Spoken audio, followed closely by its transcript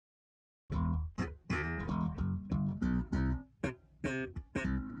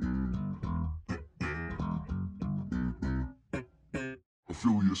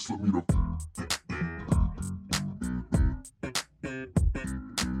affiliates, let me know.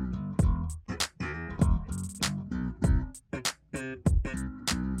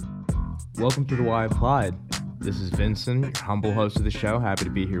 Welcome to The Why Applied. This is Vincent, your humble host of the show. Happy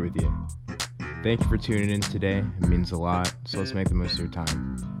to be here with you. Thank you for tuning in today. It means a lot, so let's make the most of your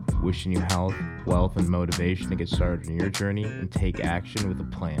time. Wishing you health, wealth, and motivation to get started on your journey and take action with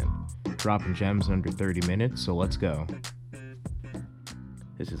a plan. Dropping gems in under 30 minutes, so let's go.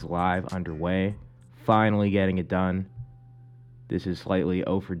 This is live, underway, finally getting it done. This is slightly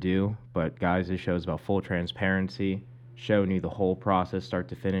overdue, but guys, this show is about full transparency, showing you the whole process start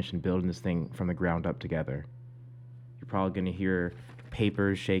to finish and building this thing from the ground up together. You're probably going to hear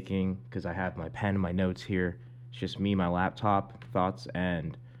papers shaking because I have my pen and my notes here. It's just me, my laptop, thoughts,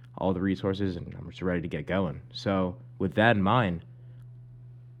 and all the resources, and I'm just ready to get going. So with that in mind,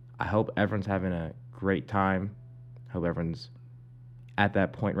 I hope everyone's having a great time. I hope everyone's at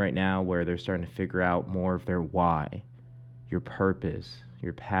that point right now where they're starting to figure out more of their why, your purpose,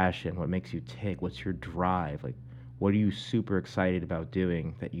 your passion, what makes you tick, what's your drive, like what are you super excited about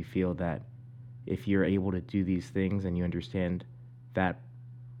doing that you feel that if you're able to do these things and you understand that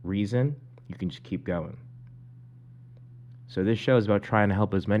reason, you can just keep going. So this show is about trying to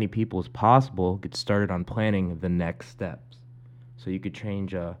help as many people as possible get started on planning the next steps. So you could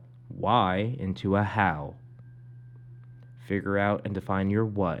change a why into a how. Figure out and define your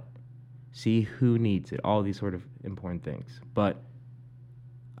what. See who needs it, all these sort of important things. But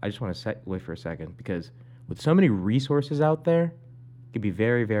I just want to wait for a second because with so many resources out there, it can be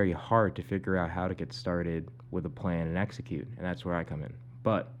very, very hard to figure out how to get started with a plan and execute, and that's where I come in.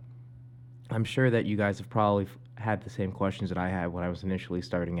 But I'm sure that you guys have probably had the same questions that I had when I was initially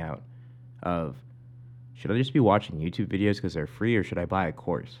starting out of, should I just be watching YouTube videos because they're free, or should I buy a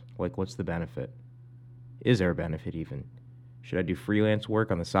course? Like, what's the benefit? Is there a benefit even? Should I do freelance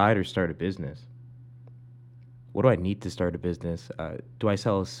work on the side or start a business? What do I need to start a business? Do I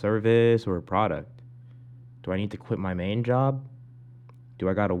sell a service or a product? Do I need to quit my main job? Do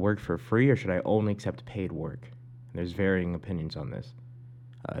I got to work for free or should I only accept paid work? And there's varying opinions on this.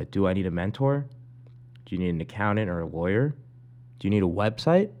 Do I need a mentor? Do you need an accountant or a lawyer? Do you need a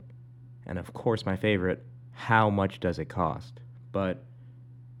website? And of course, my favorite, how much does it cost? But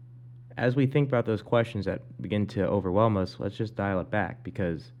as we think about those questions that begin to overwhelm us, let's just dial it back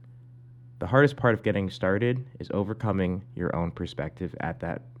because the hardest part of getting started is overcoming your own perspective at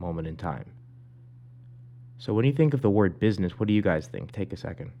that moment in time. So when you think of the word business, what do you guys think? Take a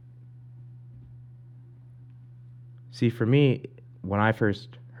second. See, for me, when I first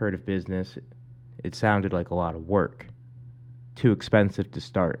heard of business, it sounded like a lot of work. Too expensive to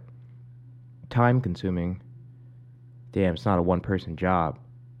start. Time consuming. Damn, it's not a one-person job.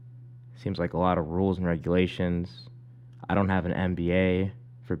 Seems like a lot of rules and regulations. I don't have an MBA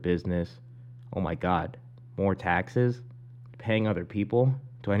for business. Oh my God, more taxes? Paying other people?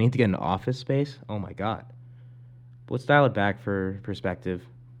 Do I need to get an office space? Oh my God. But let's dial it back for perspective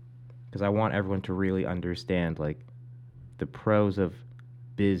because I want everyone to really understand like the pros of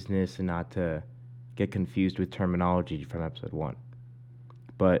business and not to get confused with terminology from episode 1.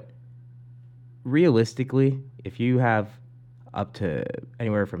 But realistically, if you have up to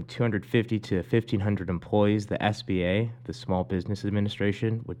anywhere from 250 to 1,500 employees, the SBA, the Small Business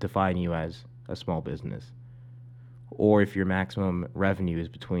Administration, would define you as a small business. Or if your maximum revenue is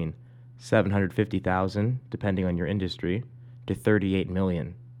between 750,000, depending on your industry, to 38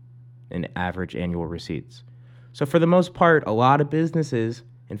 million in average annual receipts. So for the most part, a lot of businesses,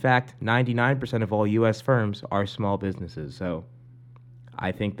 in fact, 99% of all U.S. firms are small businesses. So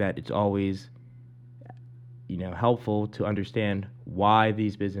I think that it's always helpful to understand why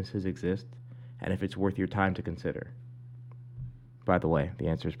these businesses exist and if it's worth your time to consider. By the way, the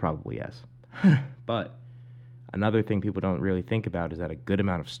answer is probably yes. But another thing people don't really think about is that a good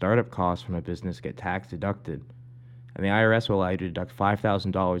amount of startup costs from a business get tax deducted. And the IRS will allow you to deduct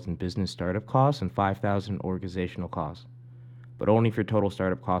 $5,000 in business startup costs and $5,000 in organizational costs, but only if your total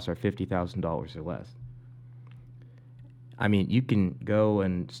startup costs are $50,000 or less. I mean, you can go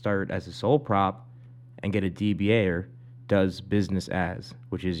and start as a sole prop and get a DBA or does business as,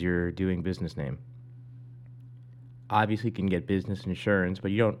 which is your doing business name. Obviously, you can get business insurance,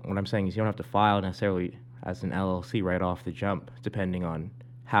 but what I'm saying is you don't have to file necessarily as an LLC right off the jump, depending on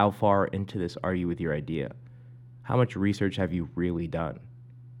how far into this are you with your idea. How much research have you really done?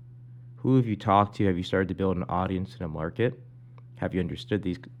 Who have you talked to? Have you started to build an audience and a market? Have you understood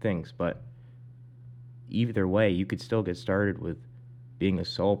these things? But either way, you could still get started with being a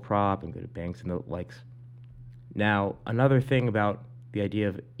sole prop and go to banks and the likes. Now, another thing about the idea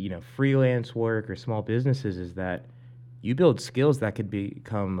of freelance work or small businesses is that You build skills that could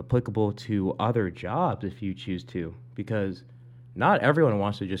become applicable to other jobs if you choose to, because not everyone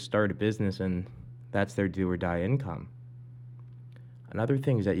wants to just start a business and that's their do or die income. Another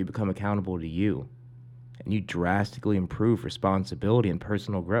thing is that you become accountable to you and you drastically improve responsibility and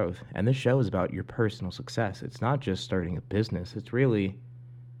personal growth. And this show is about your personal success. It's not just starting a business, it's really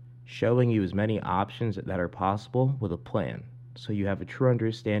showing you as many options that are possible with a plan. So you have a true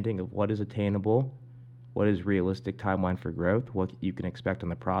understanding of what is attainable, what is realistic timeline for growth, what you can expect in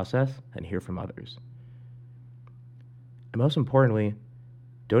the process, and hear from others. And most importantly,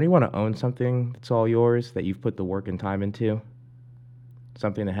 don't you want to own something that's all yours, that you've put the work and time into?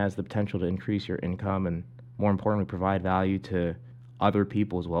 Something that has the potential to increase your income and, more importantly, provide value to other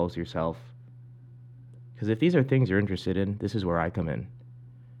people as well as yourself. Because if these are things you're interested in, this is where I come in.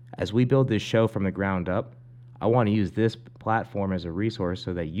 As we build this show from the ground up, I want to use this platform as a resource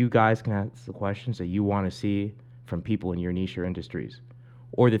so that you guys can ask the questions that you want to see from people in your niche or industries,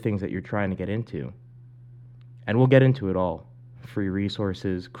 or the things that you're trying to get into. And we'll get into it all. Free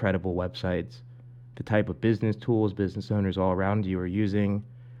resources, credible websites, the type of business tools business owners all around you are using,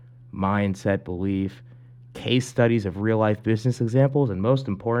 mindset, belief, case studies of real life business examples, and most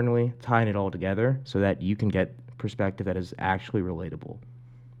importantly, tying it all together so that you can get perspective that is actually relatable.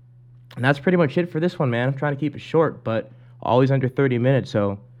 And that's pretty much it for this one, man. I'm trying to keep it short, but always under 30 minutes.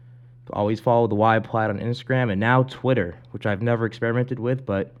 So always follow the Y Applied on Instagram and now Twitter, which I've never experimented with,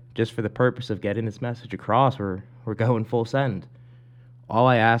 but just for the purpose of getting this message across, we're going full send. All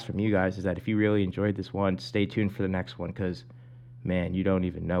I ask from you guys is that if you really enjoyed this one, stay tuned for the next one, because, man, you don't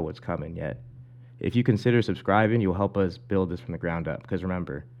even know what's coming yet. If you consider subscribing, you'll help us build this from the ground up, because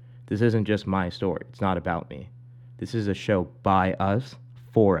remember, this isn't just my story. It's not about me. This is a show by us,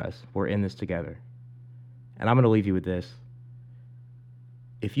 for us. We're in this together. And I'm going to leave you with this.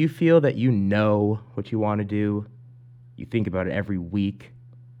 If you feel that you know what you want to do, you think about it every week,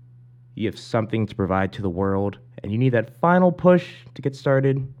 you have something to provide to the world, and you need that final push to get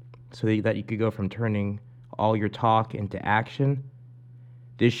started so that you could go from turning all your talk into action,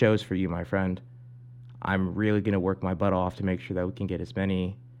 this show's for you, my friend. I'm really going to work my butt off to make sure that we can get as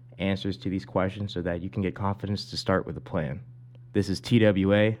many answers to these questions so that you can get confidence to start with a plan. This is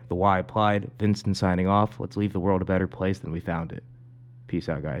TWA, the Y Applied, Vincent signing off. Let's leave the world a better place than we found it. Peace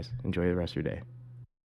out, guys. Enjoy the rest of your day.